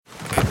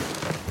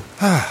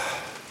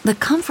The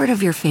comfort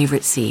of your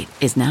favorite seat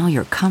is now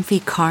your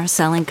comfy car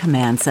selling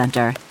command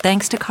center,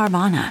 thanks to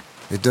Carvana.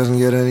 It doesn't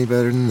get any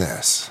better than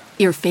this.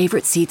 Your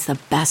favorite seat's the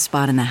best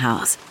spot in the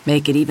house.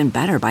 Make it even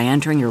better by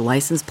entering your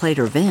license plate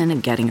or VIN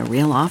and getting a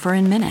real offer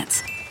in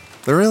minutes.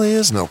 There really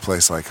is no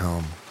place like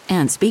home.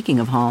 And speaking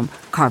of home,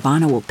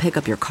 Carvana will pick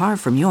up your car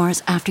from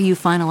yours after you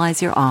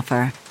finalize your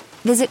offer.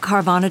 Visit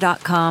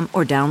Carvana.com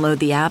or download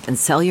the app and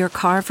sell your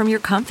car from your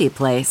comfy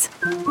place.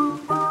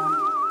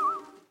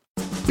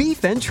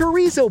 Beef and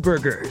chorizo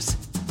burgers.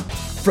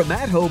 From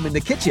at home in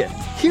the kitchen,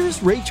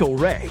 here's Rachel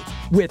Ray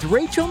with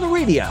Rachel on the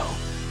Radio.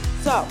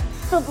 So,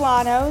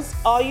 poblanos,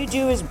 all you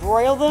do is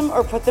broil them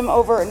or put them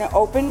over an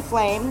open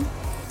flame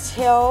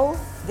till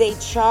they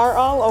char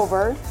all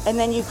over, and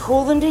then you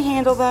cool them to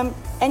handle them,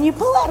 and you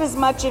pull out as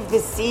much of the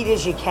seed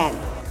as you can.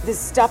 The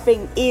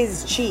stuffing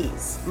is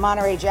cheese,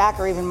 Monterey Jack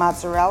or even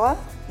mozzarella.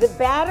 The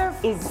batter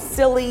is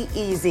silly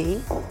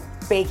easy.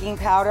 Baking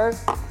powder,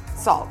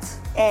 salt,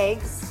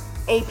 eggs,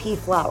 AP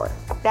flour.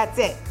 That's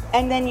it.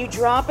 And then you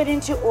drop it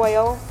into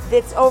oil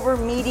that's over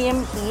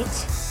medium heat.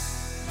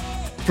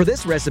 For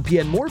this recipe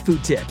and more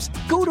food tips,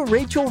 go to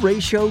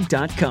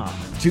RachelRayShow.com.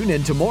 Tune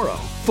in tomorrow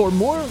for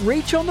more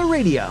Rachel on the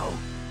Radio.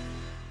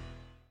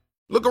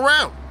 Look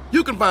around.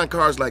 You can find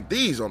cars like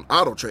these on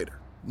AutoTrader.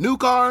 New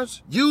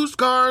cars, used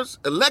cars,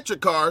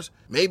 electric cars,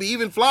 maybe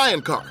even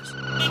flying cars.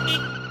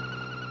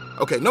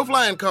 Okay, no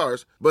flying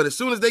cars, but as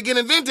soon as they get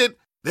invented,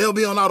 they'll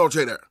be on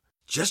AutoTrader.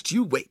 Just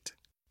you wait.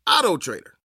 AutoTrader.